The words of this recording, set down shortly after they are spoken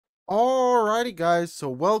Alrighty guys, so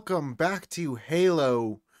welcome back to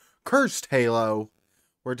Halo, Cursed Halo,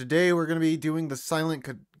 where today we're going to be doing the silent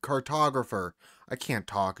cartographer. I can't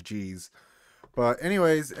talk, jeez. But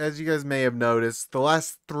anyways, as you guys may have noticed, the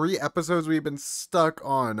last 3 episodes we've been stuck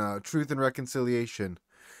on Truth and Reconciliation.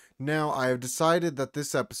 Now, I have decided that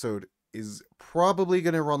this episode is probably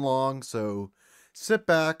going to run long, so sit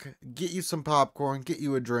back, get you some popcorn, get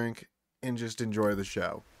you a drink, and just enjoy the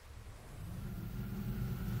show.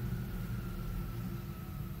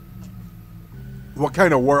 What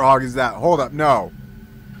kind of warthog is that? Hold up, no.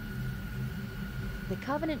 The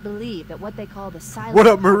Covenant believe that what they call the silent What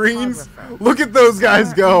up, Marines? Look at those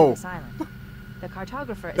guys go. The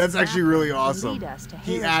cartographer That's actually really awesome.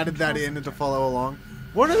 He added that in to follow along.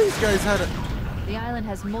 One of these guys had a... The island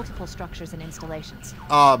has multiple structures and installations.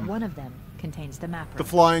 One of them contains the map. The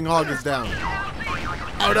flying hog is down.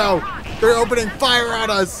 Oh no! They're opening fire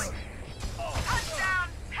on us!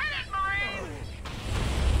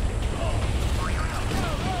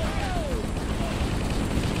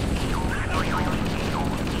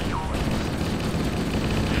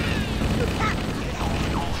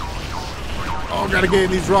 Oh, gotta get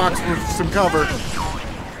in these rocks for some cover.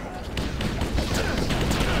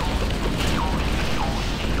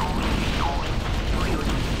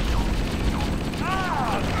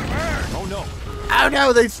 Oh no! Oh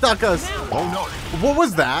no, they stuck us! Oh no! What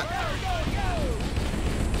was that?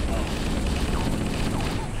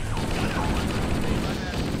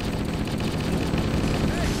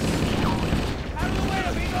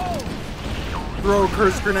 Throw a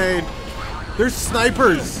curse grenade. There's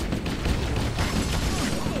snipers!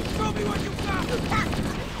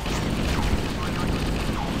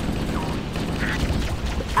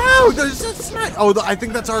 Oh, there's a sniper! Oh, I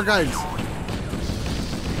think that's our guys.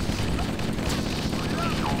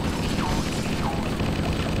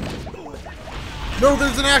 No,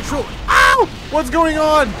 there's an actual... Ow! What's going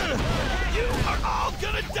on? You are all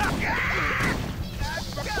gonna die!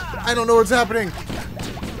 I don't know what's happening.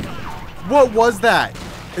 What was that?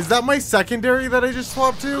 Is that my secondary that I just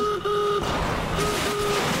swapped to?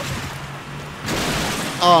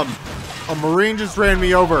 A Marine just ran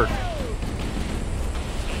me over.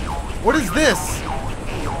 What is this?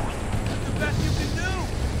 That's the best you can do!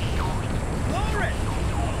 Lower it!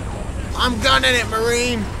 I'm gunning it,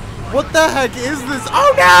 Marine. What the heck is this?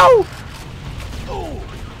 Oh no!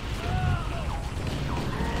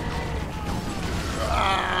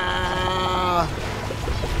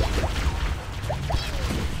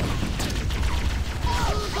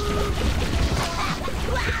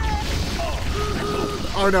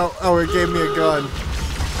 Oh no, oh, it gave me a gun.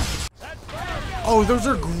 Oh, those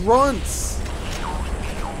are grunts.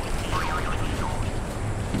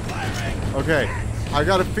 Okay, I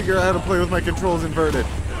gotta figure out how to play with my controls inverted.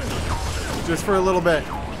 Just for a little bit.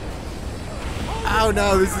 Oh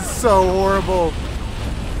no, this is so horrible.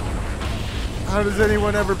 How does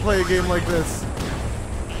anyone ever play a game like this?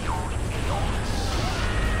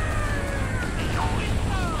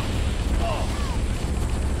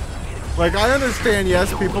 Like, I understand,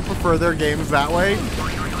 yes, people prefer their games that way,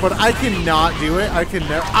 but I cannot do it. I can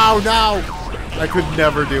never. Oh no! I could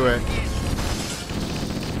never do it.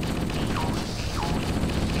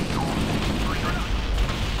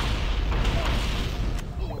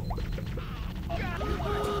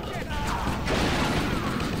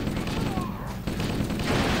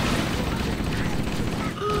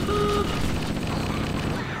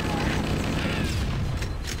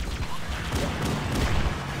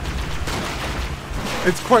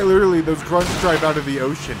 It's quite literally those grunts drive out of the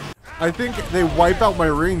ocean. I think they wipe out my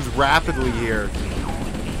Marines rapidly here.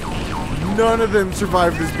 None of them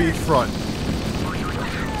survive this beachfront.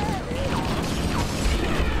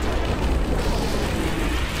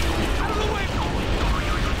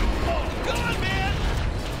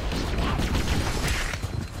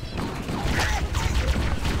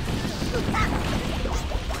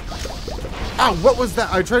 Ow, what was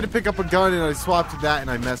that? I tried to pick up a gun and I swapped to that and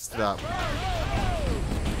I messed it up.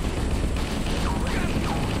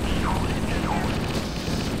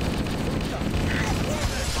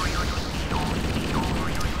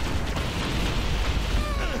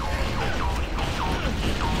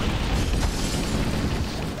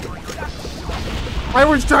 I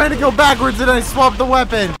was trying to go backwards and I swapped the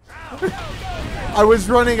weapon. I was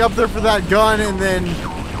running up there for that gun and then...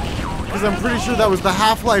 Because I'm pretty sure that was the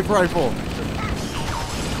Half-Life rifle.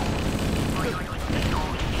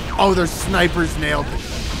 Oh, their snipers nailed the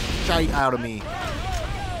shite out of me.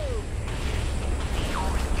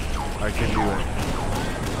 I can do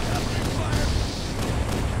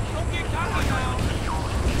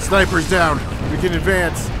it. Snipers down. We can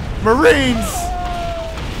advance. Marines!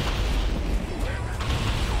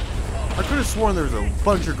 I could have sworn there was a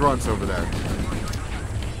bunch of grunts over there.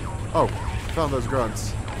 Oh, found those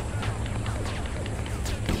grunts.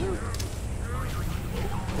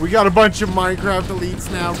 We got a bunch of Minecraft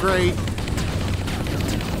elites now, great.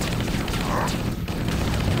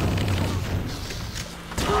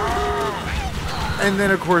 And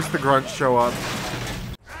then, of course, the grunts show up.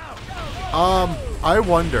 I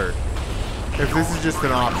wonder if this is just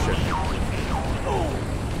an option.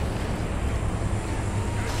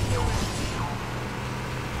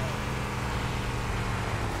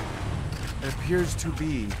 It appears to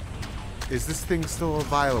be. Is this thing still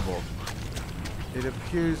available? It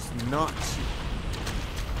appears not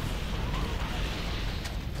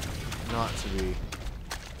to be.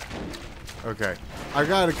 Okay. I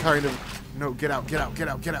gotta kind of... No, get out, get out, get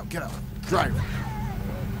out, get out, get out. Drive.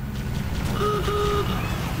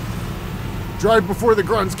 Drive before the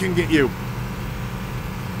grunts can get you.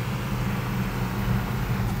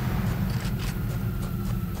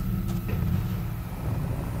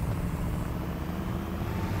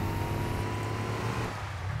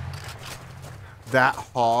 That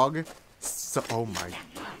hog. So, oh my.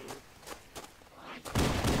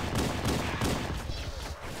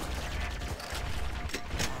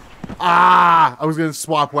 Ah! I was gonna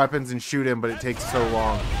swap weapons and shoot him, but it takes so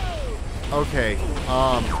long. Okay,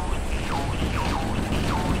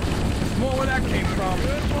 More where that came from.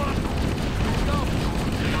 Good one.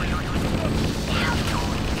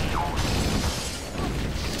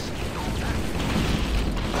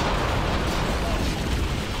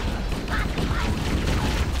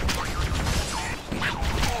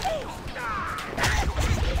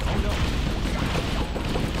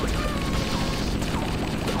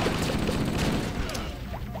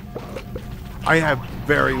 I have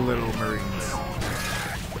very little Marines.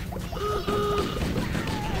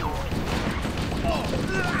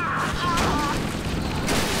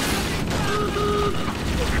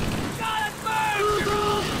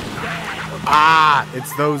 Ah,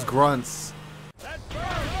 it's those grunts.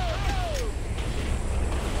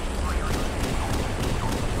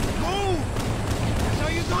 Move! That's how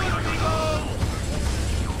you do it, amigo!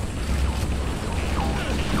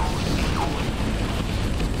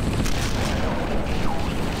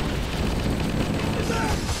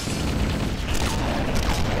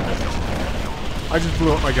 I just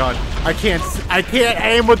blew up my gun. I can't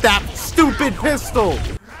aim with that stupid pistol.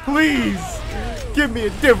 Please, give me a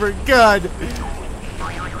different gun.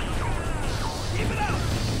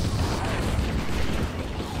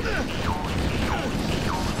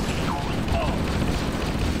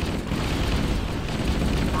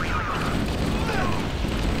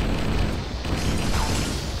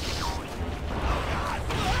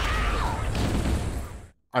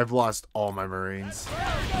 I've lost all my Marines.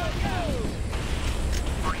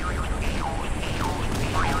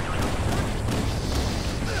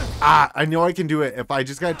 Ah, I know I can do it if I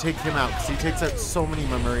just gotta take him out, because he takes out so many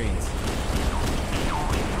of my Marines.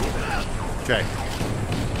 Okay.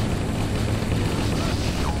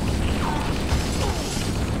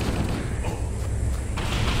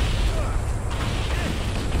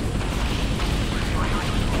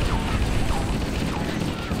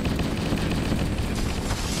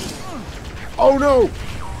 Oh no!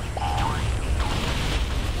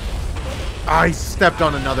 I stepped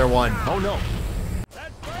on another one. Oh no.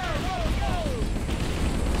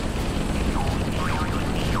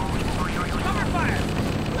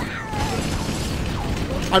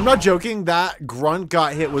 I'm not joking, that grunt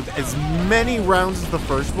got hit with as many rounds as the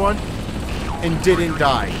first one and didn't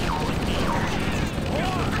die.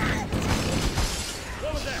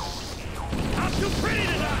 What was that? I'm too pretty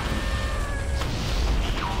to die.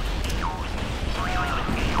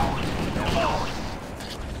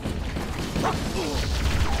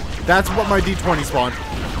 That's what my D20 spawned.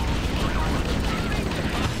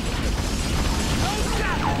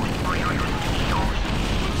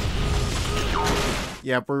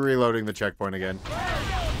 Yep, we're reloading the checkpoint again.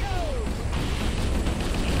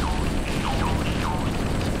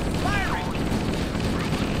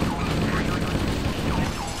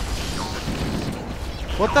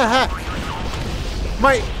 What the heck?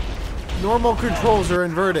 My normal controls are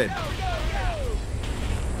inverted.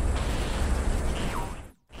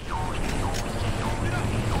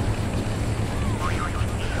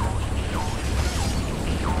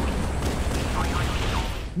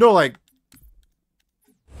 No, like,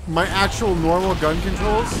 my actual normal gun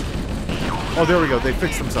controls. Oh, there we go. They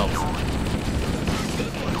fixed themselves.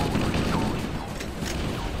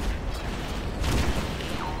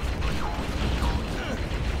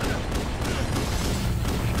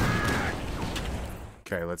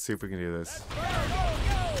 Okay, let's see if we can do this.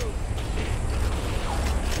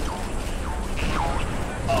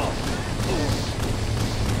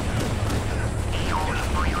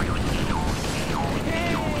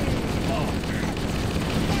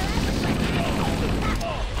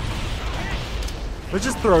 Let's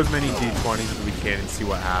just throw as many D20s as we can and see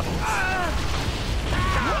what happens.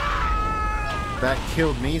 That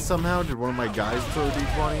killed me somehow? Did one of my guys throw a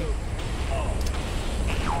D20?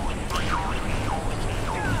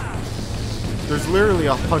 There's literally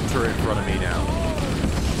a hunter in front of me now.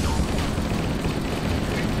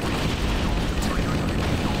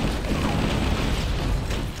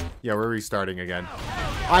 Yeah, we're restarting again.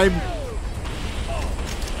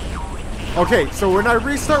 Okay, so when I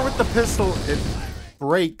restart with the pistol, it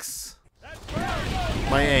breaks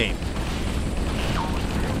my aim.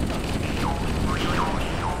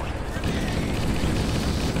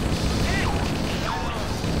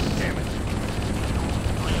 Damn it.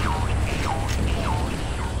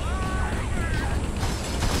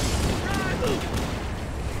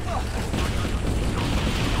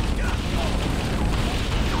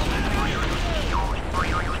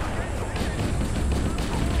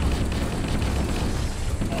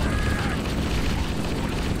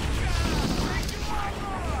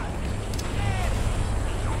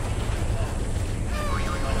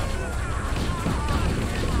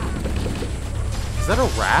 Is that a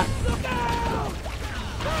rat?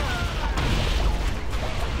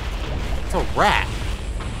 It's a rat.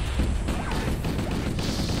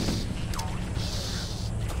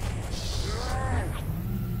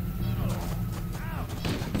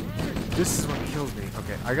 This is what kills me.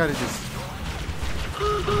 Okay, I gotta just...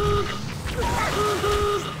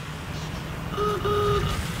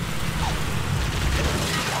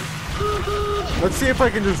 Let's see if I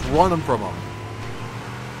can just run them from them.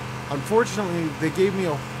 Unfortunately, they gave me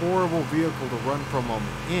a horrible vehicle to run from them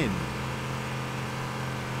in.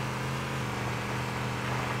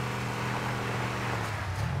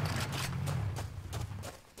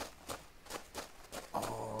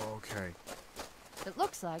 Oh, okay. It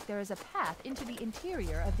looks like there is a path into the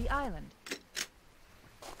interior of the island.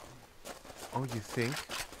 Oh, you think?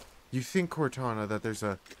 You think, Cortana, that there's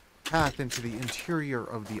a path into the interior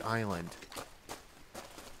of the island?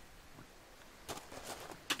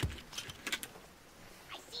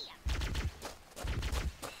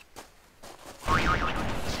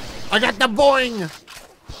 I got the boing!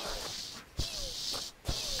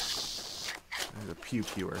 There's a pew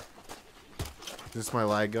pewer. Is this my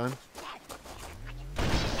lag gun?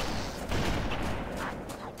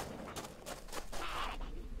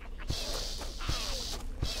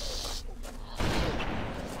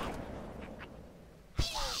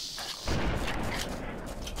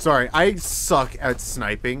 Sorry, I suck at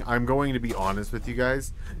sniping. I'm going to be honest with you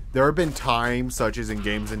guys. There have been times, such as in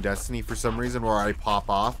games in Destiny, for some reason, where I pop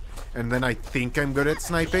off, and then I think I'm good at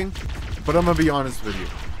sniping. But I'm gonna be honest with you.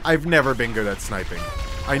 I've never been good at sniping.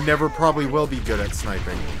 I never probably will be good at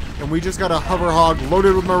sniping. And we just got a hover hog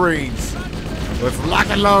loaded with Marines. Let's lock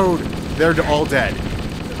and load. They're all dead.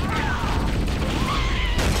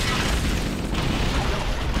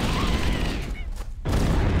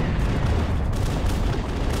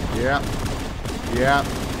 Yep. Yep.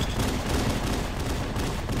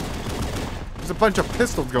 There's a bunch of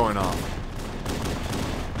pistols going off.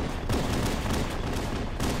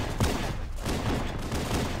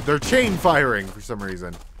 They're chain firing for some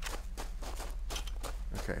reason.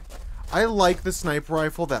 Okay. I like the sniper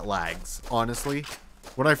rifle that lags, honestly.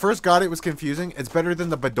 When I first got it, it was confusing. It's better than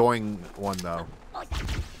the Bedoing one, though.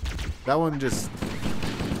 That one just...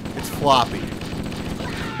 it's floppy.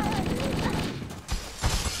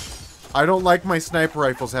 I don't like my sniper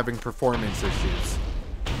rifles having performance issues.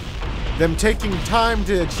 Them taking time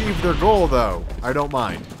to achieve their goal, though, I don't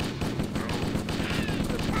mind.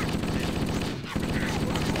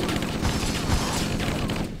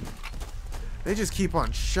 They just keep on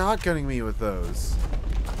shotgunning me with those.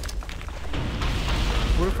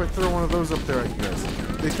 What if I throw one of those up there at you guys?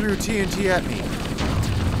 They threw TNT at me.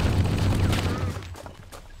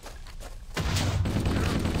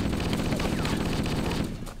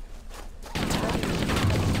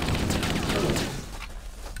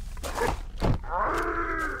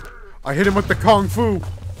 I hit him with the Kung Fu.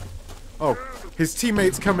 Oh, his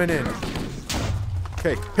teammate's coming in.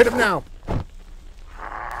 Okay, hit him now.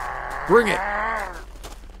 Bring it.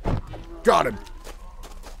 Got him.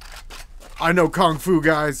 I know Kung Fu,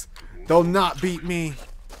 guys. They'll not beat me.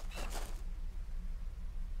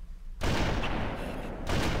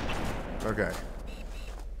 Okay.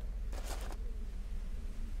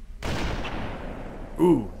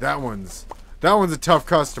 Ooh, that one's a tough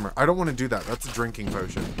customer. I don't want to do that. That's a drinking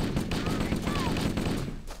potion.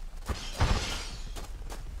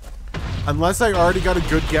 Unless I already got a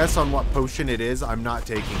good guess on what potion it is, I'm not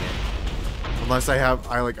taking it. Unless I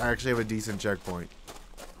actually have a decent checkpoint.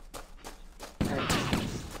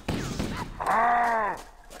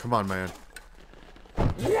 Come on, man.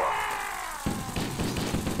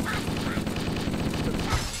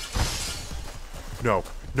 No.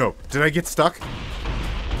 No. Did I get stuck?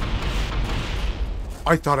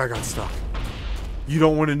 I thought I got stuck. You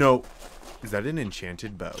don't want to know. Is that an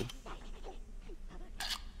enchanted bow?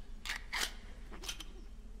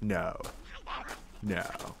 No. No.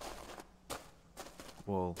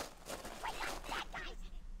 We'll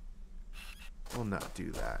not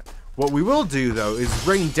do that. What we will do, though, is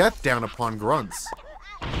rain death down upon grunts.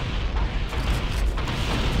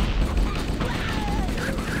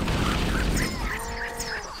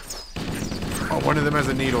 Oh, one of them has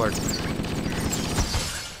a needler.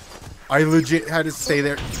 I legit had to stay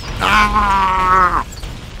there. Ah!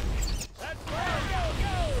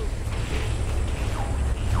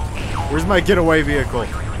 Where's my getaway vehicle?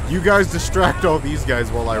 You guys distract all these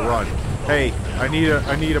guys while I run. Hey, I need a.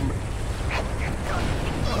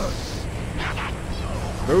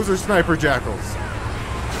 Those are sniper jackals.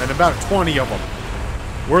 And about 20 of them.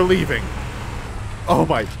 We're leaving. Oh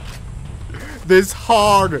my. This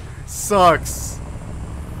hog sucks.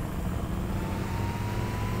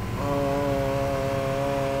 Oh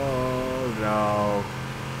no.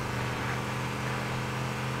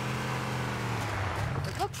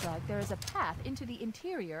 It looks like there is a path into the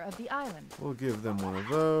interior of the island. We'll give them one of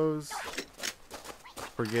those.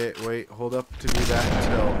 Wait, hold up to do that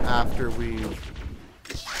until after we've...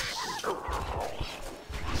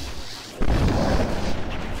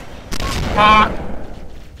 Ah!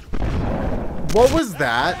 What was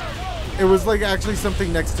that? It was like actually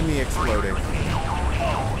something next to me exploding. I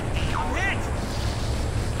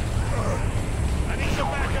need some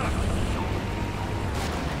backup.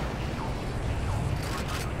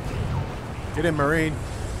 Get in, Marine.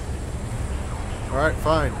 Alright,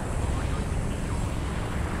 fine.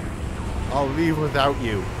 I'll leave without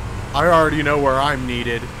you. I already know where I'm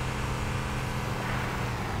needed.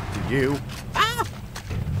 Do you? Ah!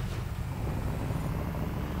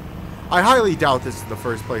 I highly doubt this is the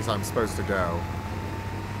first place I'm supposed to go.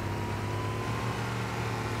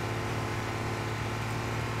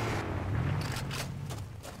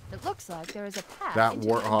 It looks like there is a path That into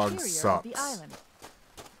warthog the interior sucks. of the island.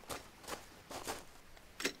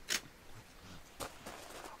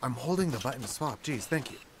 I'm holding the button to swap. Jeez, thank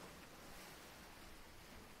you.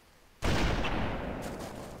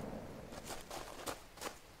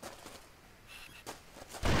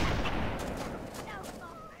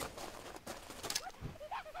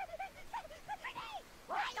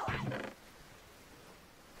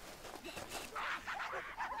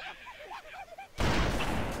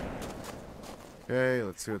 Okay,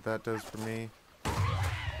 let's see what that does for me. Let's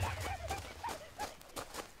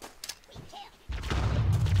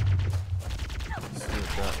see what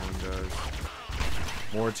that one does.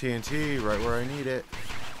 More TNT, right where I need it.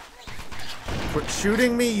 Quit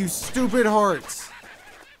shooting me, you stupid hearts!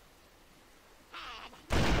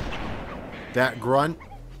 That grunt.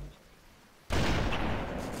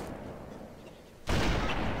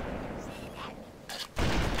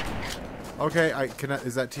 Okay,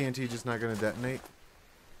 is that TNT just not gonna detonate?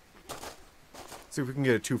 See if we can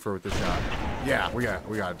get a twofer with this shot. Yeah, we got a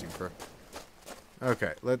twofer.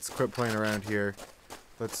 Okay, let's quit playing around here.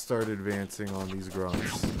 Let's start advancing on these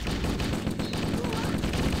grunts.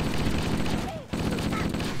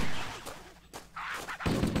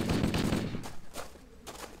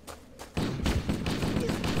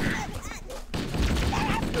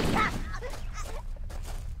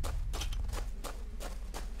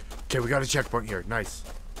 Okay, we got a checkpoint here. Nice.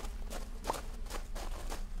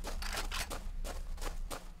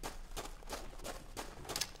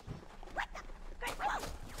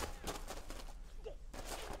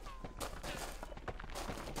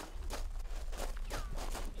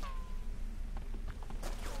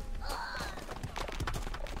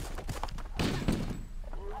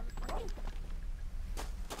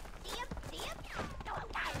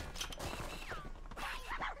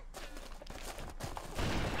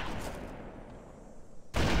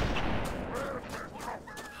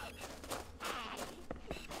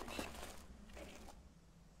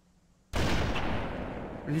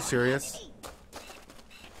 Are you serious?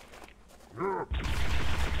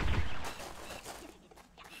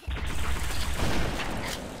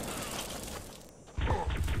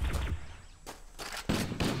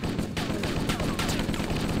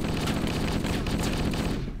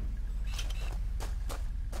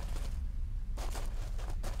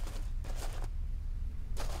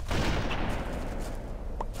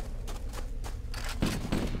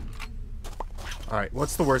 Alright,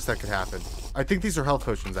 what's the worst that could happen? I think these are health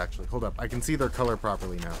potions, actually. Hold up. I can see their color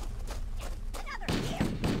properly now.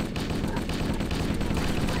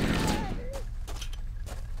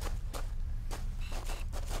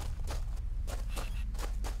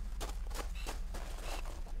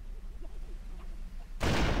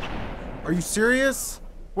 Are you serious?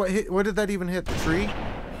 What did that even hit? The tree?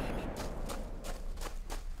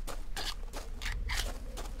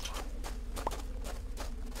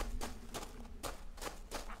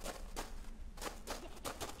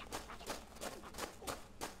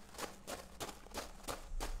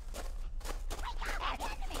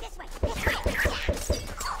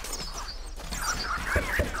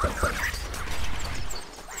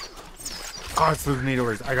 Oh, it's those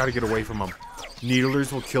needlers. I gotta get away from them.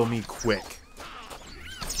 Needlers will kill me quick.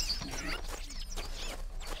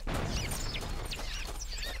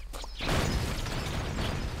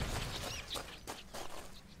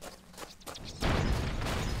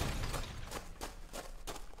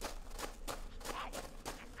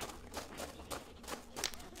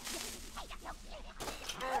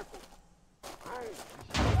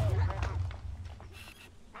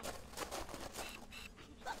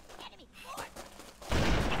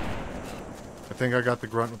 I think I got the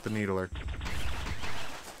grunt with the needler.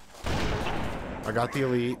 I got the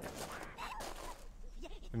elite.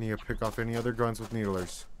 I need to pick off any other grunts with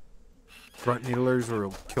needlers. Grunt needlers or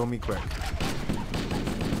it'll kill me quick.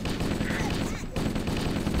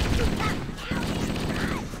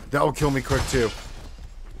 That will kill me quick too.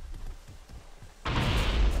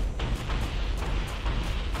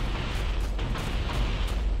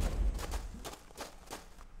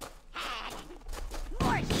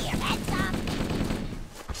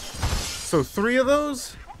 So 3 of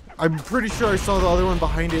those? I'm pretty sure I saw the other one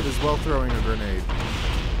behind it as well throwing a grenade.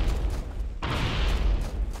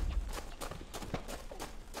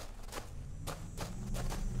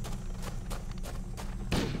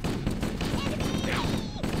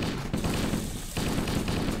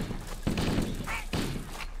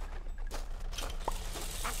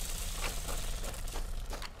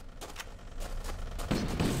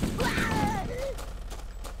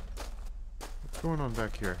 What's going on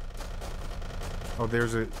back here? Oh,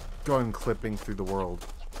 there's a gun clipping through the world.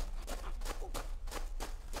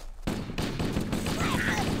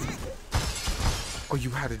 Oh,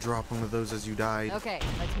 you had to drop one of those as you died. Okay,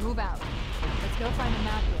 let's move out. Let's go find a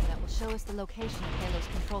map here that will show us the location of Halo's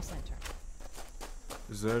control center.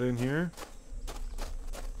 Is that in here?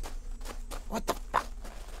 What the fuck?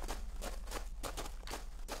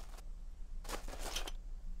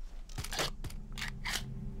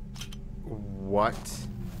 What?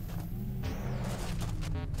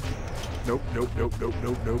 Nope, nope, nope, nope,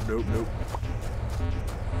 nope, nope, nope, nope.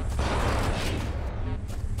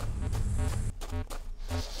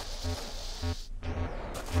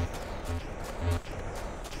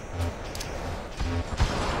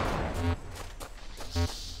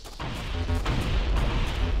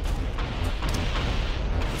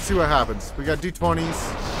 Let's see what happens. We got D20s.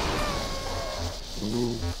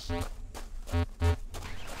 Ooh.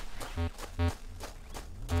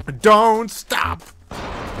 Don't stop!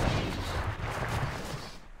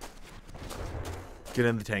 Get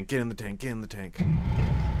in the tank, get in the tank, get in the tank.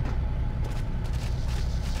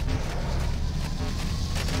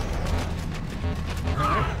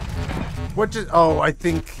 What just... Oh, I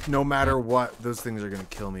think no matter what, those things are gonna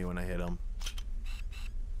kill me when I hit them.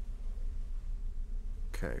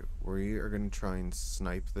 Okay, we are gonna try and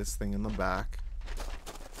snipe this thing in the back.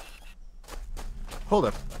 Hold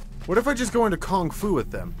up. What if I just go into Kung Fu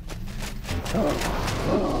with them?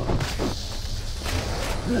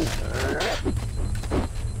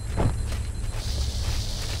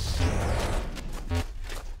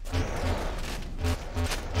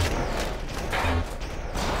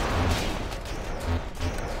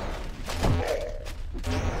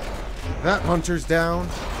 That hunter's down.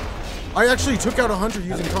 I actually took out a hunter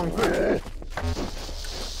using Kung Fu.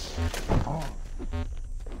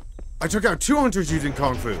 I took out 2 hunters using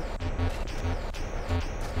Kung Fu.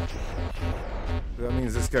 That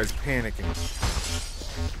means this guy's panicking.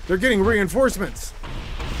 They're getting reinforcements.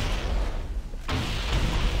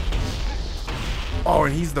 Oh,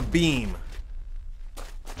 and he's the beam.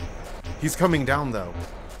 He's coming down, though.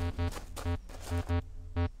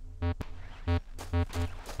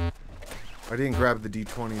 I didn't grab the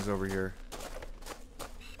D20s over here.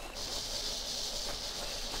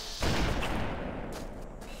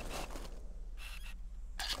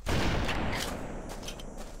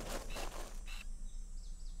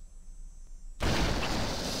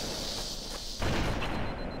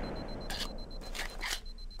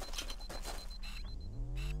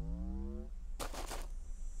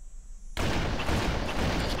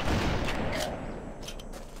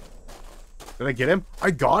 Did I get him?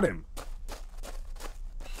 I got him.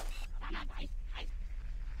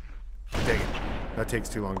 Dang it. That takes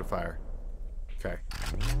too long to fire. Okay.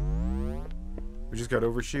 We just got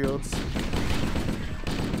overshields.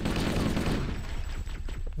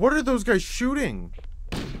 What are those guys shooting?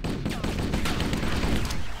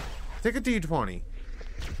 Take a D20.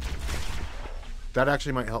 That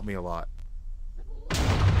actually might help me a lot.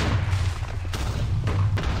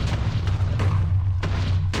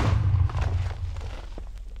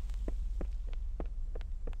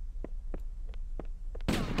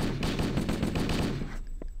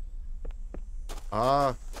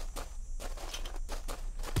 A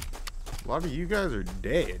lot of you guys are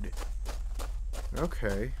dead.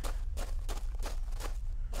 Okay.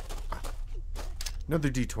 Another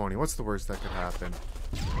D20. What's the worst that could happen?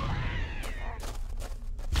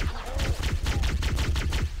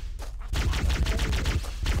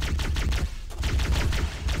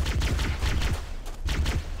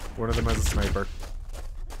 One of them has a sniper.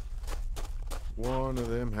 One of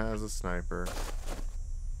them has a sniper.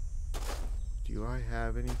 Do I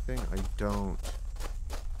have anything? I don't.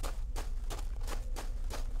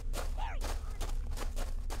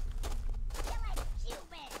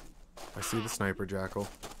 I see the sniper jackal.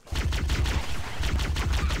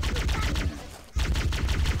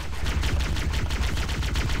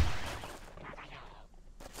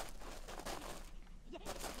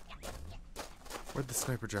 Where'd the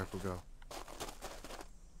sniper jackal go?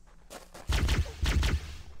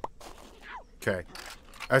 Okay.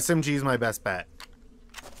 SMG is my best bet.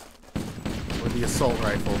 Or the assault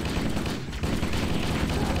rifle.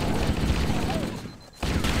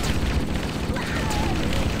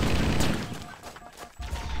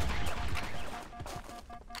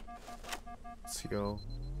 Let's go.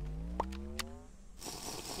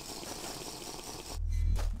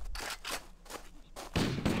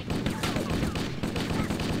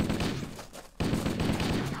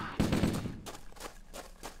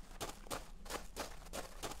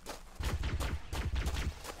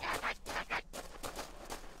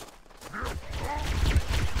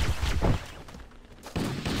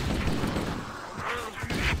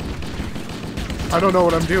 I don't know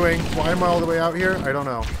what I'm doing. Why am I all the way out here? I don't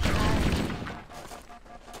know.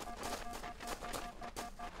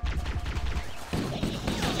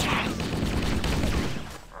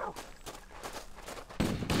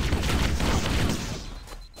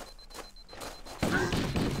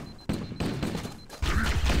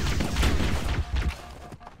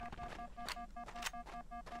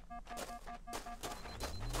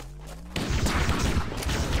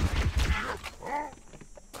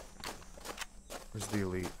 Where's the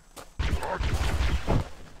elite?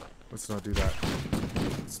 Let's not do that.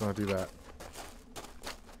 Let's not do that.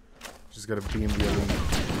 Just gotta beam the elite.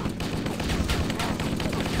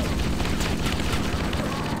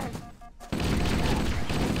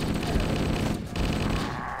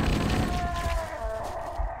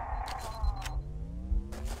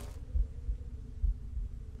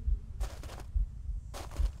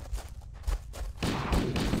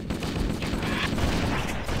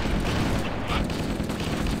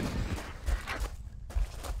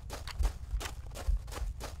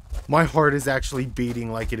 My heart is actually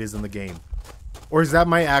beating like it is in the game. Or is that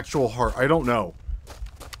my actual heart? I don't know.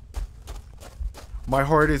 My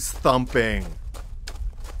heart is thumping.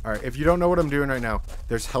 Alright, if you don't know what I'm doing right now,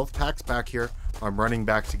 there's health packs back here. I'm running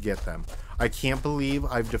back to get them. I can't believe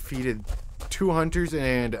I've defeated 2 hunters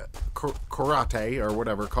and karate, or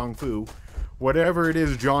whatever, kung fu. Whatever it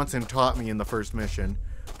is Johnson taught me in the first mission.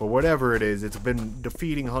 But whatever it is, it's been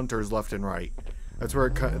defeating hunters left and right. That's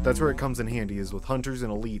where it comes in handy, is with hunters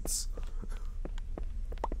and elites.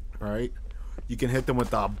 Right? You can hit them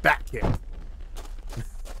with the back kick.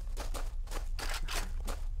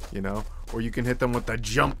 You know? Or you can hit them with the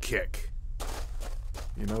jump kick.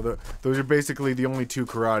 You know, those are basically the only 2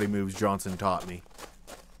 karate moves Johnson taught me.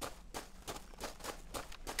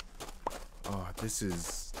 Oh, this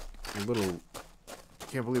is a little... I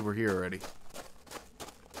can't believe we're here already.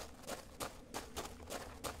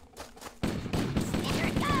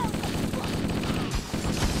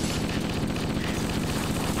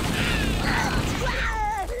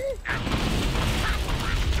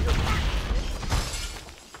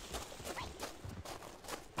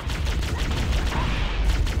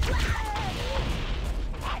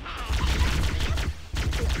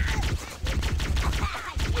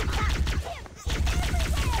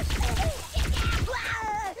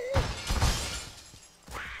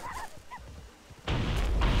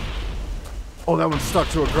 Oh, that one stuck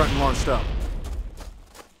to a grunt and launched up.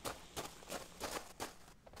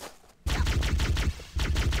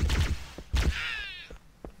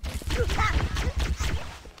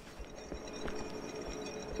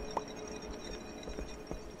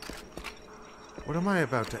 What am I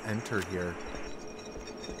about to enter here?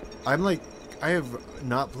 I'm like, I have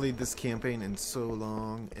not played this campaign in so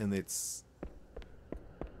long, and it's...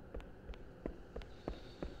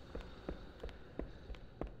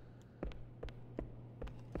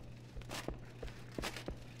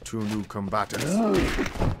 Two new combatants.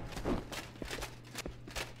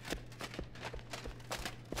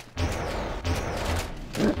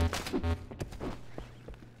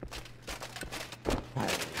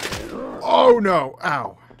 Oh no!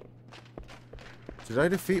 Ow! Did I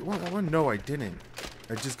defeat one? No, I didn't.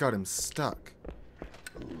 I just got him stuck.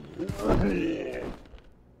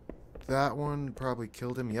 That one probably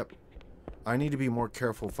killed him. Yep. I need to be more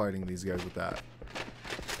careful fighting these guys with that.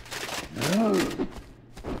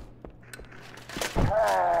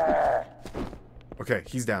 Okay,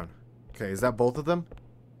 he's down. Okay, is that both of them?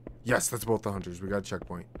 Yes, that's both the hunters. We got a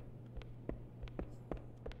checkpoint.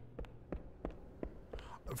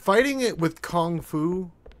 Fighting it with Kung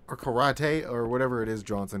Fu or Karate or whatever it is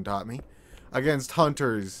Johnson taught me against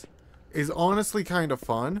hunters is honestly kind of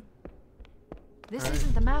fun. This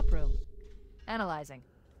isn't the map room. Analyzing.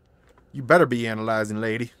 You better be analyzing,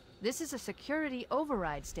 lady. This is a security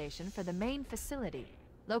override station for the main facility,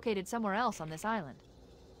 located somewhere else on this island.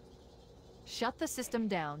 Shut the system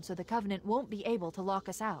down so the Covenant won't be able to lock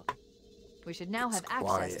us out. We should now have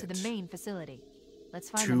access to the main facility. Let's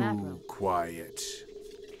find the map room. Too quiet.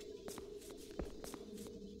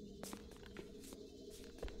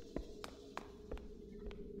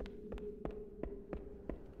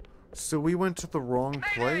 So we went to the wrong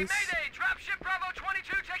place? Mayday! Dropship Bravo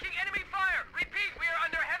 22 taking enemy fire! Repeat, we are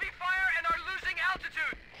under heavy fire and are losing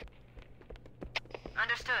altitude!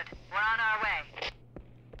 Understood. We're on our way.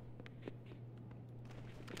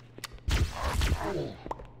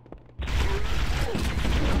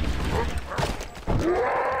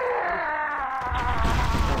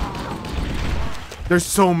 There's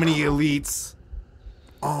so many elites.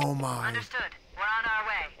 Oh my. Understood. We're on our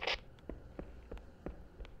way.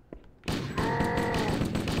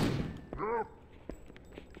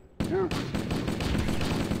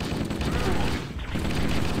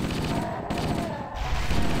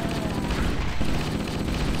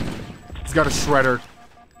 He's got a shredder.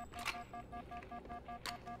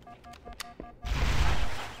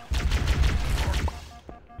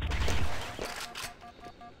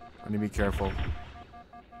 I need to be careful.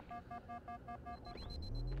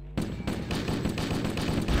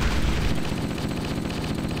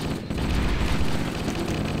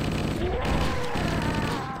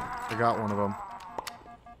 I got one of them.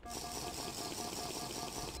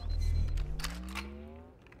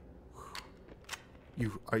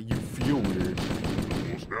 You feel weird.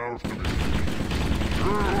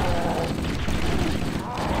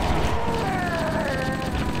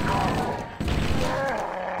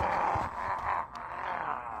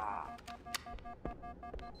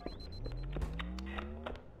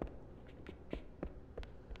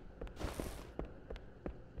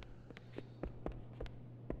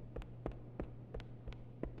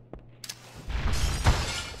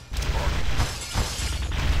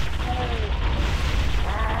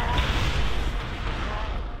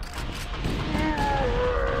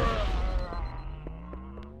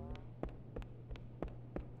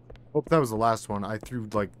 Hope that was the last one. I threw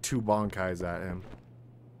like 2 bonkais at him.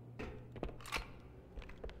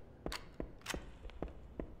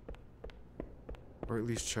 Or at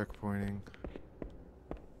least checkpointing.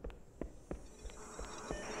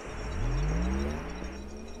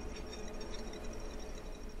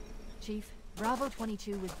 Chief, Bravo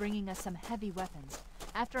 22 was bringing us some heavy weapons.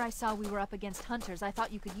 After I saw we were up against hunters, I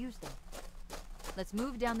thought you could use them. Let's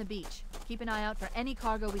move down the beach. Keep an eye out for any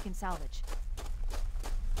cargo we can salvage.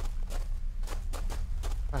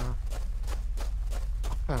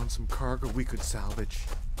 Found some cargo we could salvage.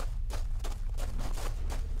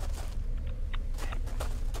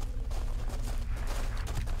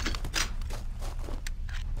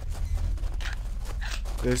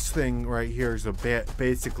 This thing right here is a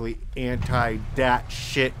basically anti-dat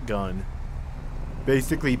shit gun.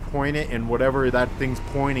 Basically point it and whatever that thing's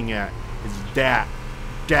pointing at is dat.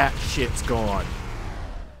 Dat shit's gone.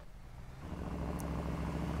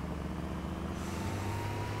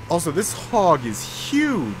 Also, this hog is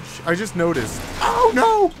huge. I just noticed. Oh,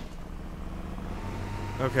 no!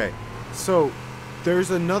 Okay, so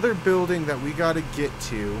there's another building that we gotta get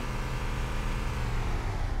to.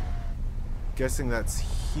 Guessing that's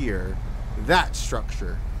here. That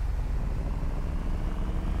structure.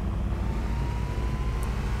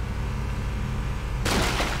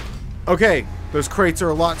 Okay, those crates are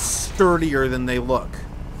a lot sturdier than they look.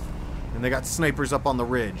 And they got snipers up on the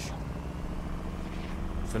ridge.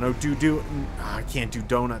 So no I can't do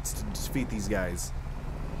donuts to defeat these guys.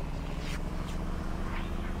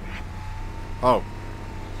 Oh.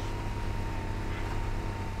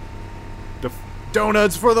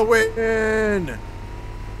 Donuts for the win!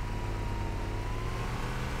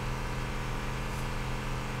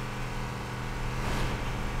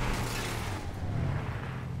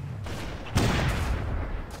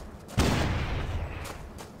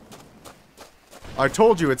 I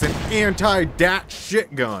told you it's an anti-dat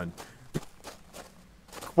shit gun.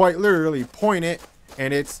 Quite literally point it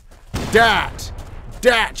and it's dat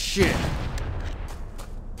shit.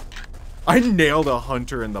 I nailed a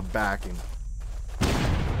hunter in the backing.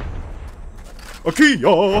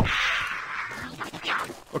 Akia!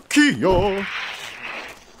 Akia!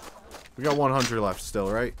 We got one hunter left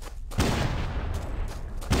still, right?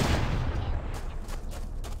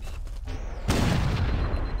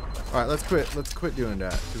 Alright, let's quit. Let's quit doing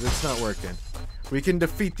that, because it's not working. We can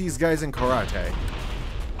defeat these guys in karate.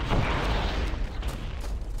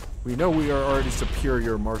 We know we are already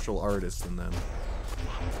superior martial artists than them.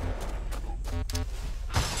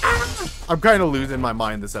 I'm kind of losing my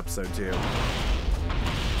mind this episode, too.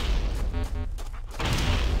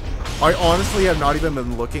 I honestly have not even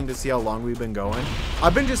been looking to see how long we've been going.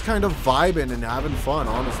 I've been just kind of vibing and having fun,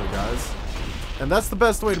 honestly, guys. And that's the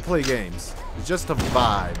best way to play games. It's just a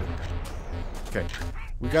vibe. Okay.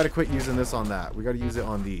 We gotta quit using this on that. We gotta use it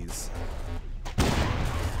on these.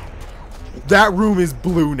 That room is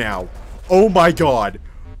blue now. Oh my god.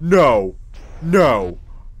 No. No.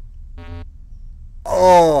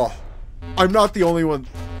 Oh. I'm not the only one.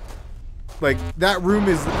 Like, that room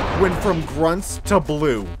went from grunts to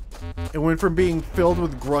blue. It went from being filled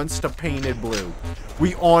with grunts to painted blue.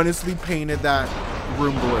 We honestly painted that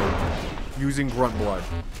room blue. Using grunt blood.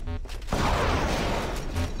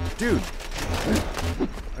 Dude.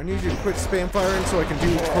 I need you to quit spam firing so I can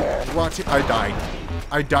do karate. I died.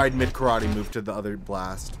 I died mid-karate move to the other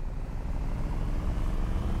blast.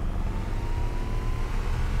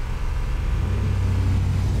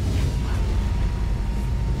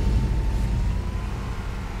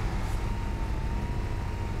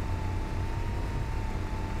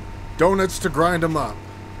 Donuts to grind them up.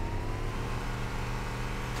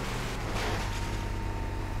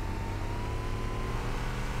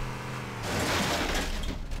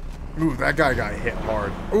 Ooh, that guy got hit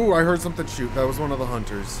hard. Ooh, I heard something shoot. That was one of the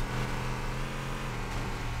hunters.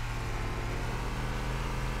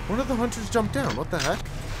 One of the hunters jumped down. What the heck?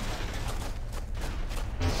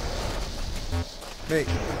 Mate,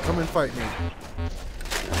 come and fight me.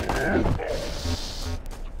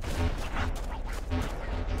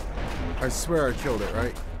 I swear I killed it,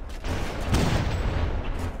 right?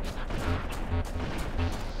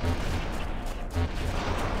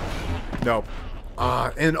 Nope.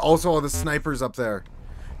 And also all the snipers up there.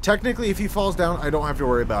 Technically, if he falls down, I don't have to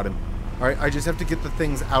worry about him. Alright, I just have to get the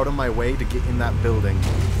things out of my way to get in that building.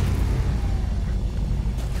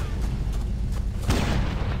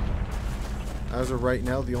 As of right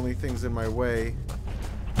now, the only things in my way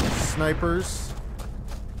are snipers.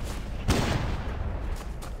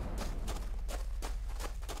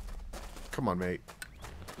 Come on, mate.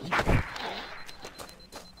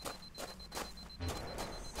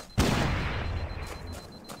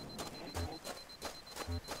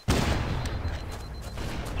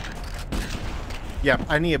 Yeah,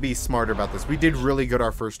 I need to be smarter about this. We did really good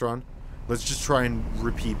our first run. Let's just try and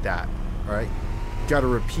repeat that. Alright? Gotta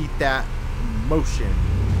repeat that motion.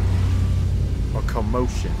 Or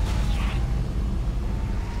commotion.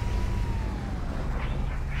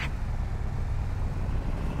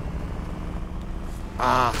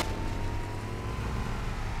 Ah.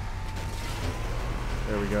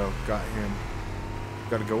 There we go. Got him.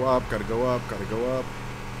 Gotta go up, gotta go up, gotta go up.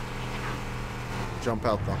 Jump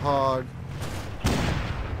out the hog.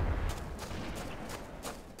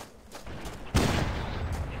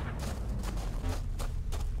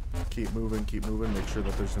 Keep moving, make sure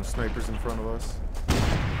that there's no snipers in front of us.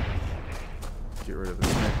 Get rid of the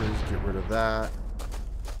snipers, get rid of that.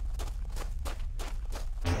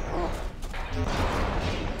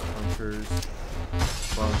 Hunters.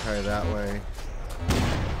 Long tie that way.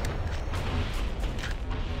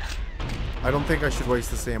 I don't think I should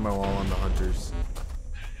waste this ammo all on the hunters.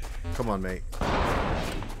 Come on, mate.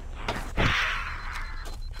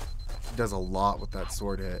 Does a lot with that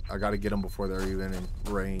sword hit. I gotta get them before they're even in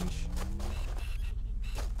range.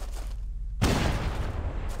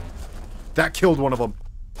 That killed one of them.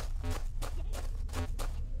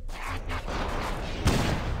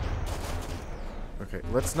 Okay,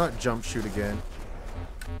 let's not jump shoot again.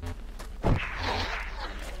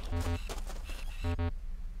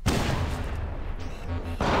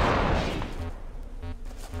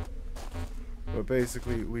 But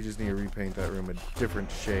basically, we just need to repaint that room a different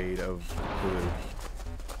shade of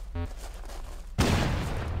blue.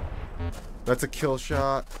 That's a kill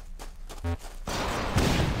shot.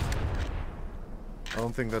 I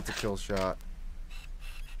don't think that's a kill shot.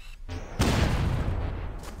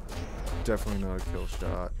 Definitely not a kill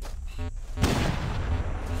shot.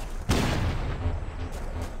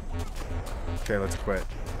 Okay, let's quit.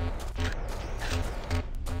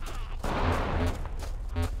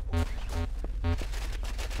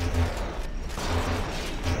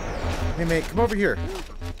 Hey mate, come over here.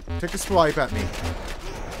 Take a swipe at me.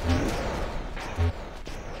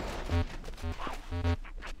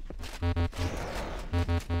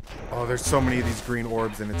 Oh, there's so many of these green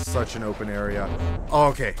orbs and it's such an open area. Oh,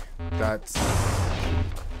 okay. That's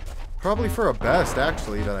probably for a best,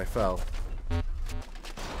 actually, that I fell. So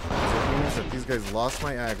it means that these guys lost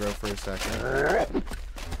my aggro for a second.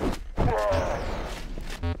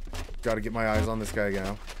 Gotta get my eyes on this guy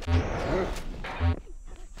now.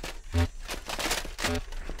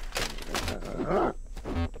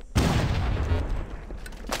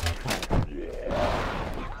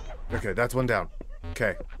 Okay, that's one down.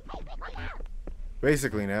 Okay.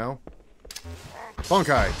 Basically now.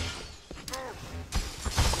 Bunkai!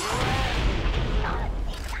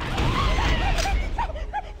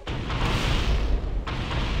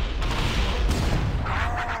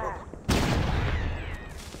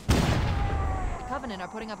 The Covenant are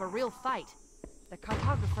putting up a real fight. The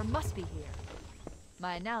Cartographer must be here.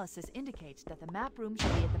 My analysis indicates that the map room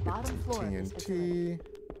should be at the bottom floor of this facility. TNT.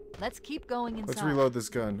 Let's keep going inside. Let's reload this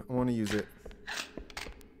gun. I want to use it.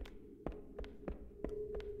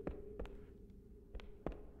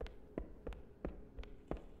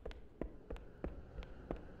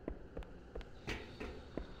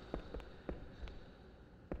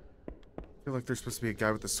 I feel like there's supposed to be a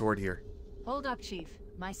guy with a sword here. Hold up, Chief.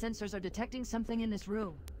 My sensors are detecting something in this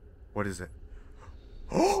room. What is it?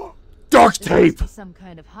 Dark It tape! must be some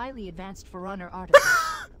kind of highly advanced Forerunner artifact.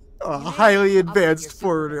 A highly advanced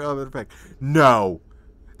forward effect. No,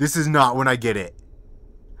 this is not when I get it.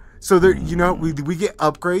 So there, you know, we get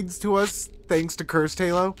upgrades to us thanks to Cursed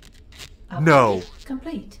Halo. No,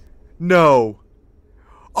 Complete. no.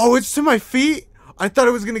 Oh, it's to my feet. I thought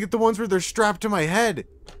I was gonna get the ones where they're strapped to my head.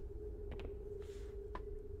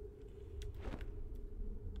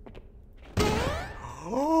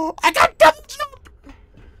 Oh, I got double jump.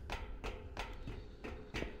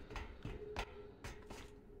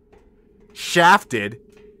 Shafted?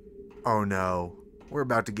 Oh no. We're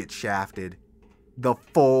about to get shafted. The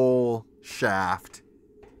full shaft.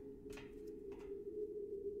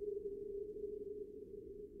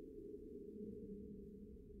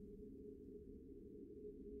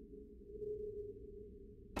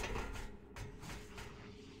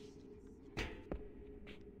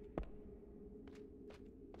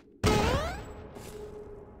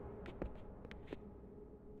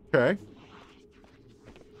 Okay.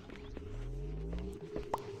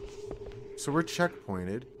 So we're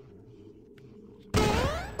checkpointed.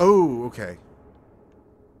 Oh, okay.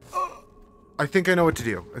 I think I know what to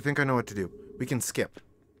do. I think I know what to do. We can skip.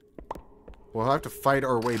 We'll have to fight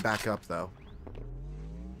our way back up, though.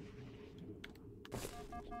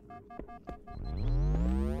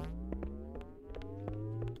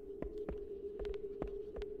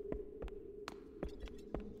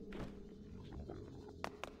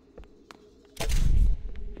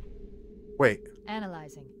 Wait,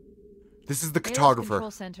 Analyzing. this is the Halo's Cartographer.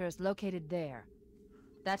 control center is located there.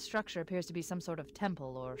 That structure appears to be some sort of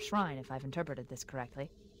temple or shrine, if I've interpreted this correctly.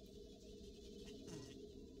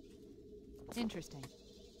 Interesting.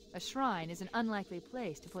 A shrine is an unlikely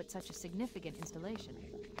place to put such a significant installation.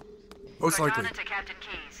 Most likely. Cortana to Captain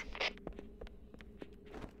Keys.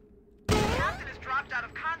 The captain has dropped out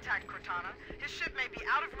of contact, Cortana. His ship may be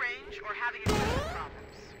out of range or having equipment problems.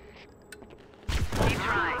 Keep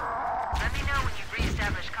trying. Let me know when you've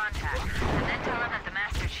re-established contact, and then tell him that the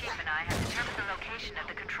Master Chief and I have determined the location of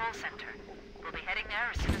the control center. We'll be heading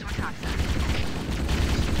there as soon as we're topside.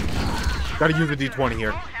 Gotta use the D20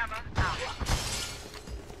 here. Hammer out.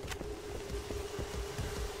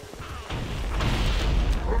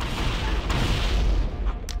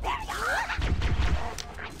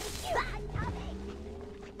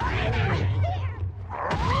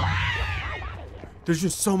 There's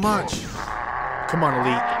just so much. Come on,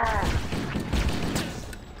 Elite.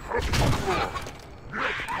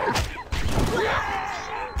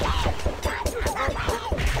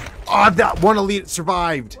 Ah, that one Elite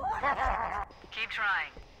survived. Keep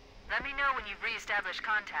trying. Let me know when you've re-established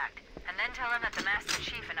contact, and then tell him that the Master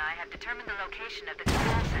Chief and I have determined the location of the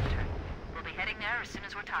control center. We'll be heading there as soon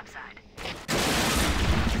as we're topside.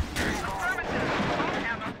 Affirmative.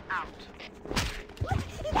 Hammer out.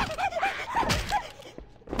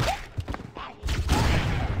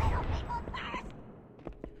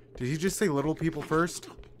 Did he just say little people first?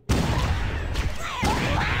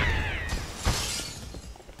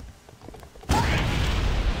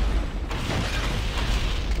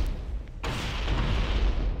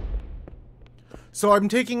 So I'm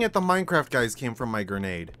taking it the Minecraft guys came from my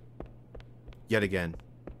grenade. Yet again.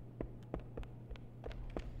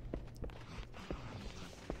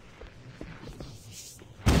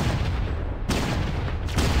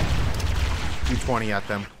 $220 at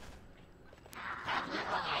them.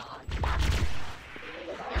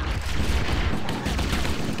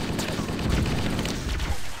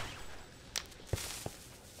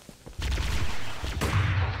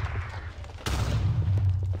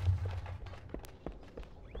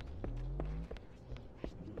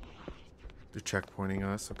 They're checkpointing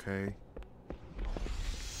us, okay.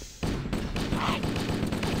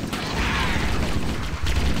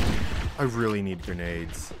 I really need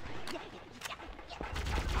grenades.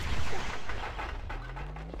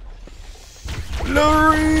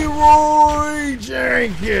 Leroy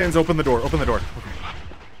Jenkins! Open the door, open the door. Okay.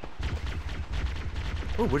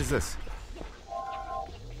 Oh, what is this?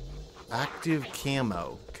 Active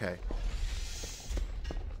camo, okay.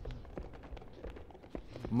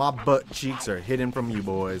 My butt cheeks are hidden from you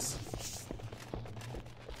boys.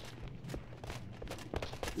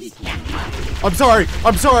 I'm sorry!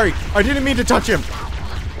 I'm sorry! I didn't mean to touch him!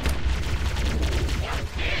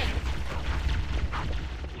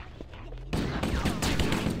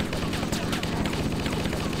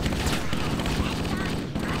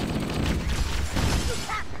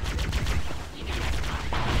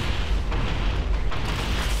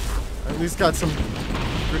 I at least got some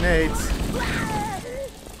grenades.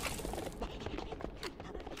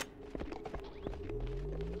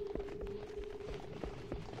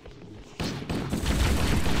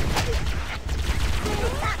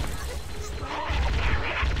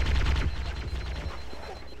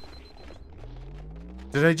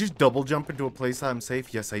 Did I just double jump into a place I'm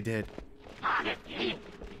safe? Yes, I did.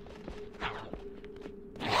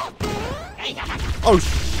 Oh,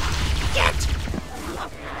 shit!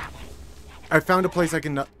 I found a place I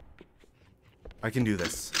can do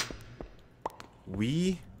this.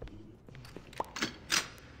 What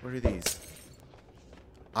are these?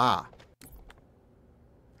 Ah.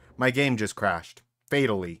 My game just crashed.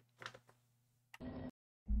 Fatally.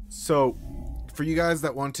 So, for you guys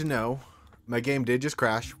that want to know, my game did just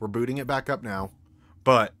crash. We're booting it back up now.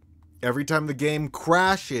 But every time the game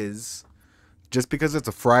crashes, just because it's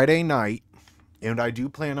a Friday night, and I do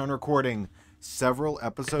plan on recording several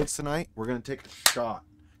episodes tonight, we're going to take a shot.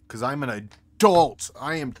 Because I'm an adult.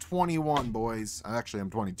 I am 21, boys. Actually, I'm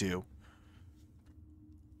 22.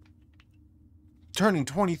 Turning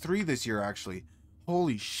 23 this year, actually.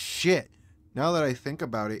 Holy shit. Now that I think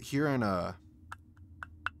about it, here in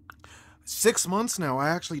 6 months now, I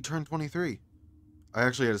actually turned 23. I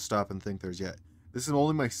actually had to stop and think there's yet. This is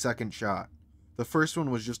only my second shot. The first one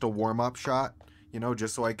was just a warm-up shot, you know,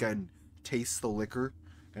 just so I can taste the liquor.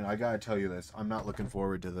 And I gotta tell you this, I'm not looking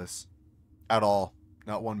forward to this. At all.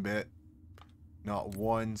 Not one bit. Not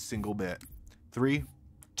one single bit. 3,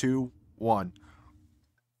 2, 1.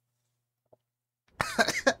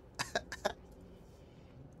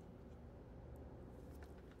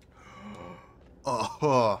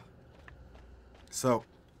 Oh. So,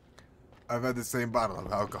 I've had the same bottle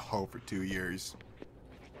of alcohol for 2 years.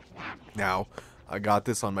 Now, I got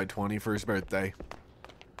this on my 21st birthday.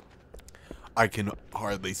 I can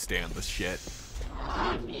hardly stand the shit.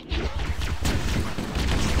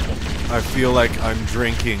 I feel like I'm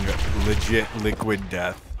drinking legit liquid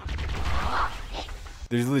death.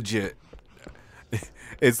 There's legit...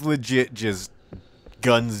 It's legit just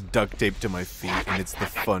guns duct taped to my feet, and it's the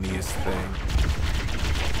funniest thing.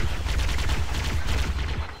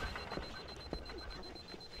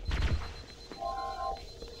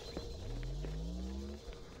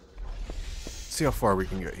 See how far we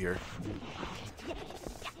can get here.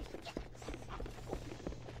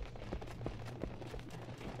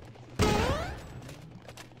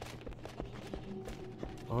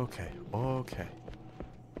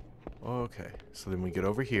 Okay, so then we get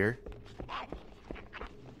over here.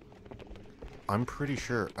 I'm pretty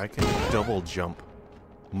sure I can double jump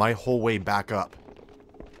my whole way back up.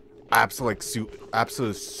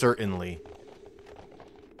 Absolutely certainly.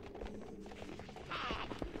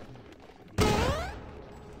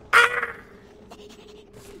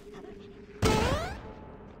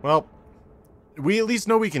 Well, we at least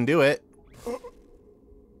know we can do it.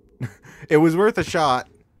 It was worth a shot.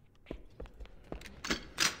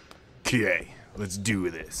 Okay, let's do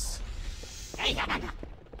this.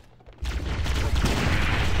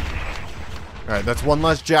 Alright, that's one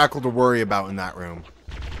less jackal to worry about in that room.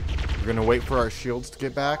 We're gonna wait for our shields to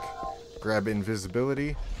get back, grab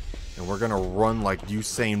invisibility, and we're gonna run like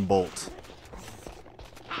Usain Bolt.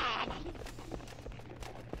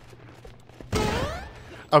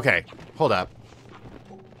 Okay, hold up.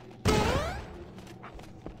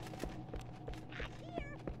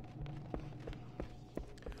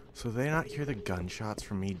 So they not hear the gunshots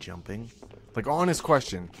from me jumping? Like, honest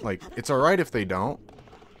question. Like, it's alright if they don't.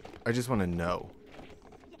 I just want to know.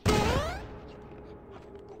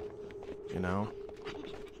 You know?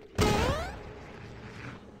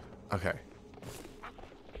 Okay.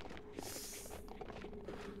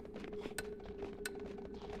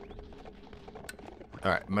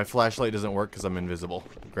 Alright, my flashlight doesn't work because I'm invisible.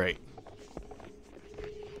 Great.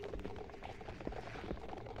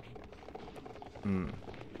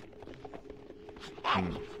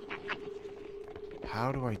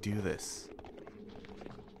 How do I do this?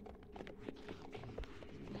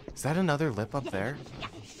 Is that another lip up there?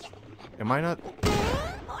 Am I not...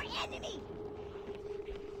 More enemy.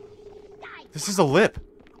 This is a lip.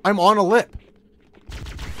 I'm on a lip.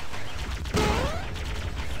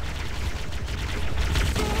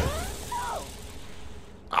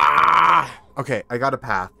 Ah! Okay, I got a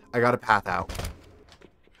path. I got a path out.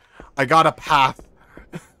 I got a path.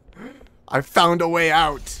 I found a way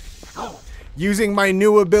out. Using my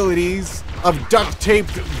new abilities of duct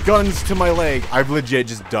taped guns to my leg. I've legit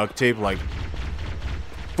just duct taped like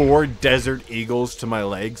 4 desert eagles to my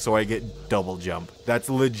leg so I get double jump. That's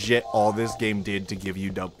legit all this game did to give you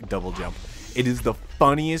double jump. It is the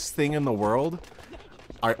funniest thing in the world.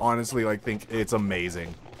 I honestly like think it's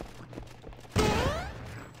amazing.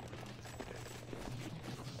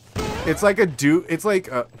 It's like a Duke, it's like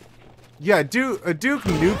a, yeah, a Duke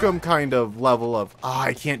Nukem kind of level of,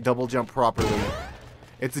 I can't double jump properly.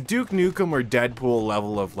 It's a Duke Nukem or Deadpool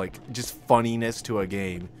level of like just funniness to a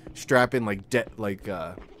game. Strap in like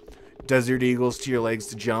desert eagles to your legs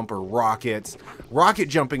to jump, or rockets. Rocket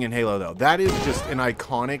jumping in Halo though, that is just an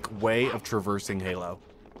iconic way of traversing Halo,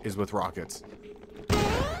 is with rockets.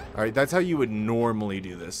 Alright, that's how you would normally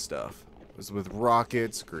do this stuff. Is with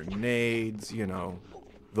rockets, grenades, you know,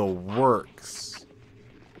 the works.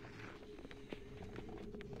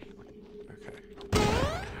 Okay.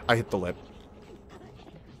 I hit the lip.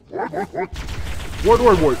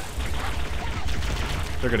 What?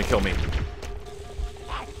 They're gonna kill me.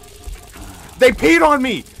 They peed on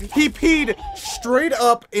me! He peed straight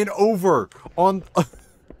up and over on...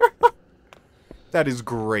 That is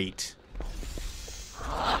great.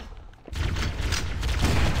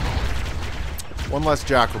 One less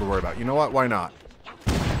jackal to worry about. You know what? Why not?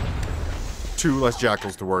 2 less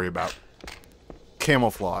jackals to worry about.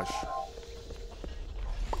 Camouflage.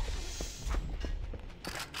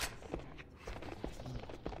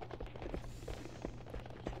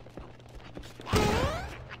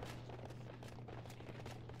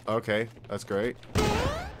 Okay, that's great.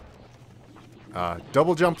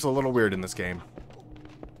 Double jump's a little weird in this game.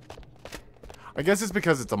 I guess it's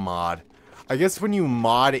because it's a mod. I guess when you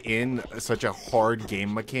mod in such a hard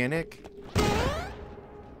game mechanic,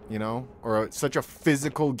 you know, or such a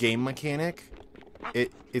physical game mechanic,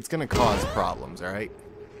 it's gonna cause problems, alright?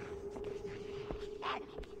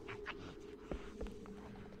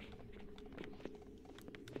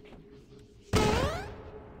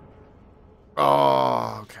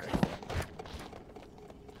 Oh, okay.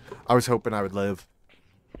 I was hoping I would live.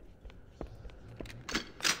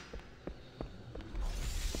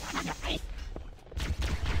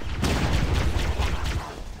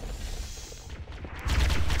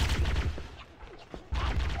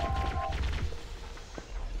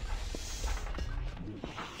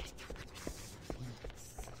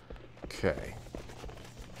 Okay.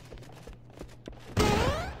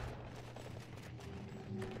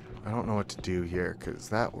 I don't know what to do here, because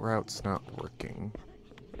that route's not working.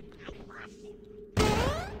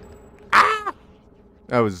 Ah!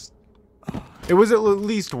 It was at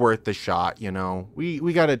least worth the shot, you know.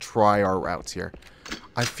 We gotta try our routes here.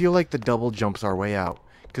 I feel like the double jump's our way out,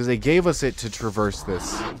 because they gave us it to traverse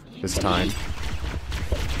this time.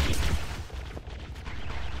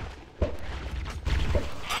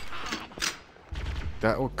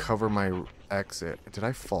 That will cover my exit. Did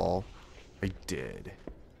I fall? I did.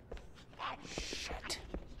 Shit.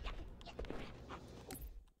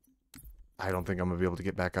 I don't think I'm gonna be able to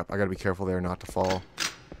get back up. I gotta be careful there not to fall.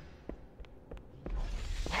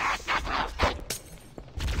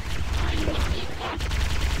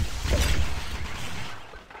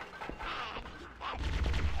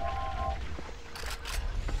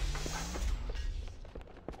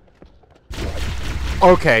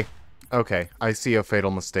 Okay. Okay, I see a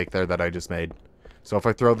fatal mistake there that I just made. So if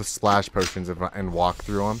I throw the splash potions and walk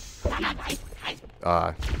through them,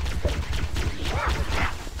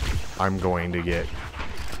 I'm going to get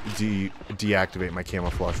deactivate my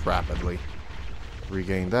camouflage rapidly.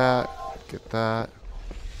 Regain that, get that.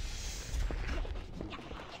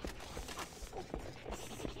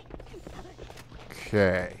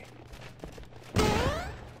 Okay.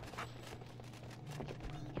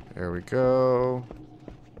 There we go.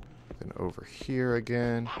 Then over here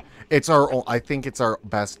again. It's our... I think it's our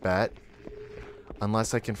best bet.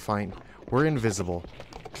 Unless I can find... We're invisible.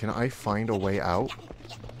 Can I find a way out?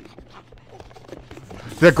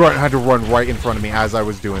 That grunt had to run right in front of me as I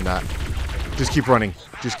was doing that. Just keep running.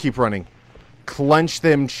 Just keep running. Clench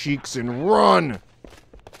them cheeks and run!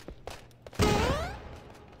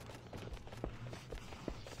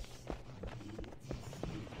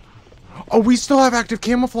 Oh, we still have active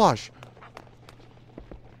camouflage!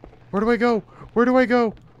 Where do I go? Where do I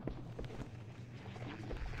go?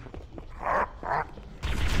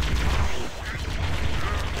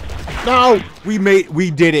 No!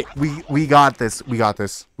 We did it. We got this. We got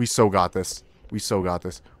this. We so got this. We so got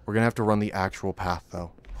this. We're gonna have to run the actual path,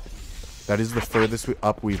 though. That is the furthest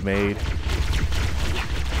up we've made.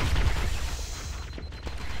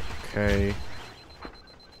 Okay.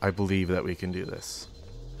 I believe that we can do this.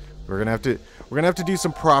 We're gonna have to do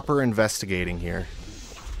some proper investigating here.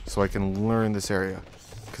 So I can learn this area.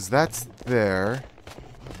 Because that's there.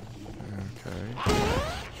 Okay.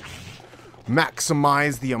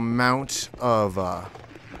 Maximize the amount of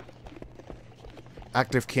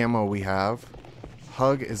active camo we have.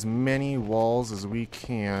 Hug as many walls as we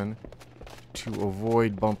can to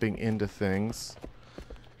avoid bumping into things.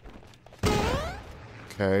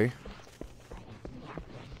 Okay.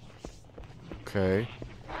 Okay.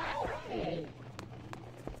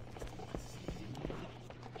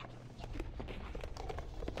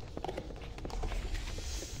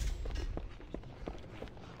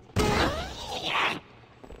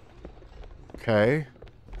 Okay.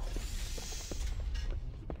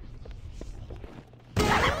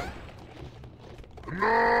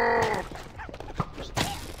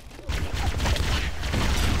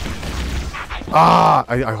 Ah!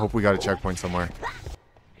 I hope we got a checkpoint somewhere.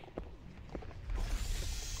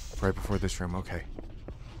 Right before this room, okay.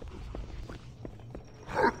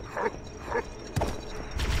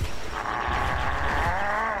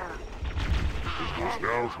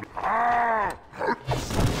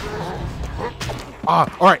 Ah,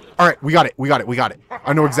 alright, we got it.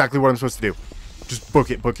 I know exactly what I'm supposed to do. Just book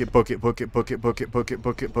it. Karate.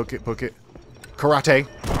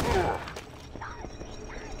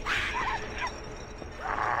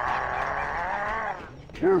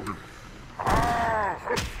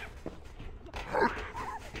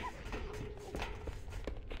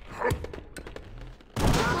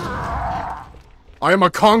 I am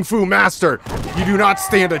a Kung Fu master! You do not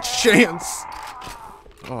stand a chance!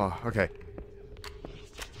 Oh, okay.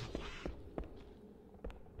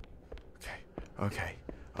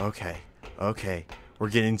 Okay. We're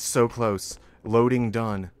getting so close. Loading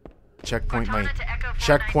done. Checkpoint my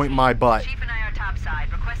butt. Chief and I are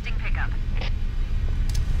topside, requesting pickup.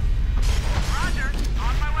 Roger,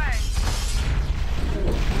 on my way.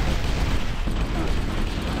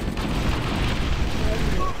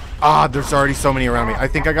 Ah, there's already so many around me. I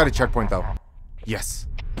think I got a checkpoint though. Yes.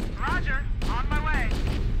 Roger, on my way.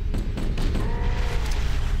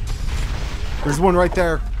 There's one right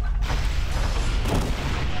there.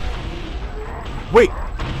 Wait,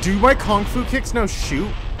 do my Kung Fu kicks now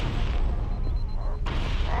shoot?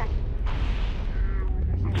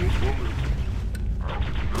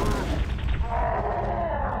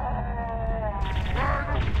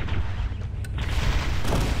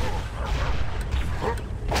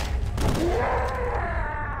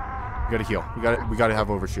 We gotta heal. We gotta have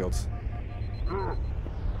overshields.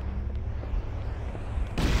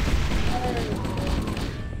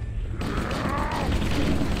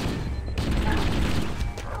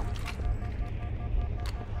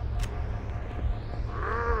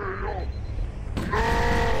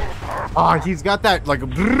 Ah, he's got that like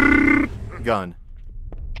gun.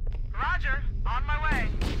 Roger, on my way.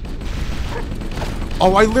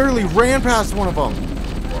 Oh, I literally ran past one of them.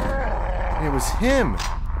 And it was him.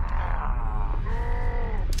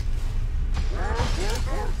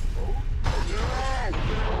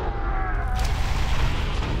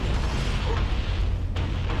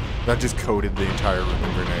 That just coated the entire room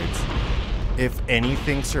in grenades. If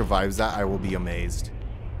anything survives that, I will be amazed.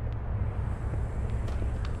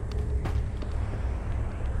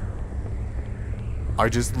 I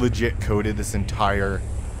just legit coated this entire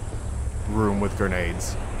room with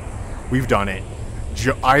grenades. We've done it.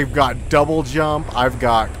 I've got double jump. I've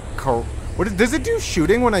got... does it do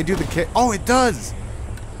shooting when I do the kick? Oh, it does!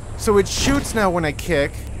 So it shoots now when I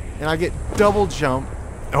kick, and I get double jump.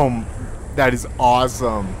 Oh, that is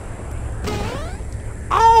awesome.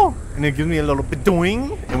 Oh! And it gives me a little bit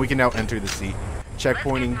doing, and we can now enter the seat.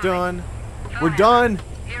 Checkpointing done. We're done!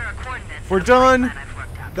 Here are coordinates. We're done!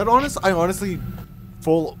 That I honestly...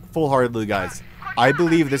 Full-heartedly, guys. I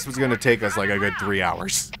believe this was going to take us like a good 3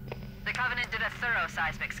 hours. The Covenant did a thorough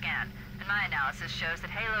seismic scan, and my analysis shows that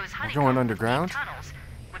Halo is We're honeycombed going with underground? deep tunnels,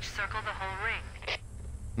 which circle the whole ring.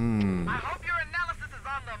 I hope your analysis is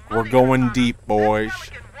on the We're money, going Cortana. deep, boys. This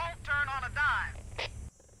pelican won't turn on a dime.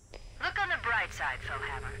 Look on the bright side,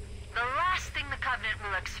 Philhammer. The last thing the Covenant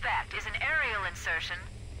will expect is an aerial insertion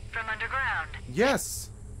from underground. Yes,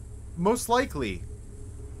 most likely.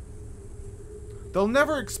 They'll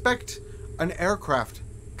never expect an aircraft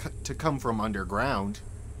to come from underground.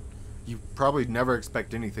 You probably never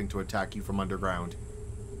expect anything to attack you from underground.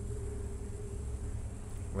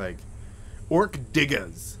 Like, orc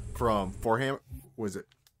diggers from Warhammer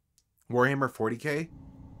 40k?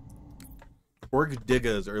 Orc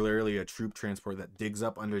diggers are literally a troop transport that digs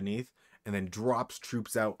up underneath and then drops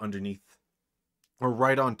troops out underneath or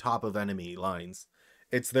right on top of enemy lines.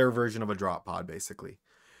 It's their version of a drop pod, basically.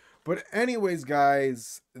 But anyways,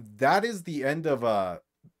 guys, that is the end of I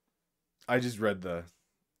just read the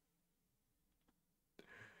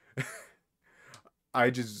I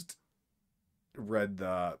just read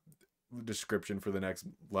the description for the next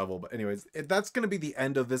level. But anyways, that's going to be the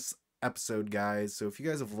end of this episode, guys. So if you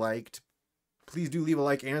guys have liked, please do leave a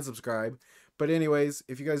like and subscribe. But anyways,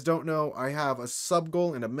 if you guys don't know, I have a sub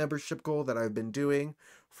goal and a membership goal that I've been doing.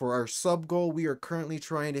 For our sub goal, we are currently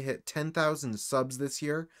trying to hit 10,000 subs this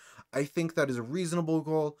year. I think that is a reasonable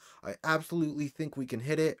goal. I absolutely think we can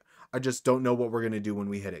hit it. I just don't know what we're going to do when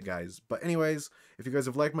we hit it, guys. But anyways, if you guys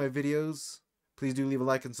have liked my videos, please do leave a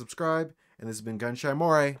like and subscribe. And this has been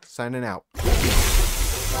GunShyMoray, signing out.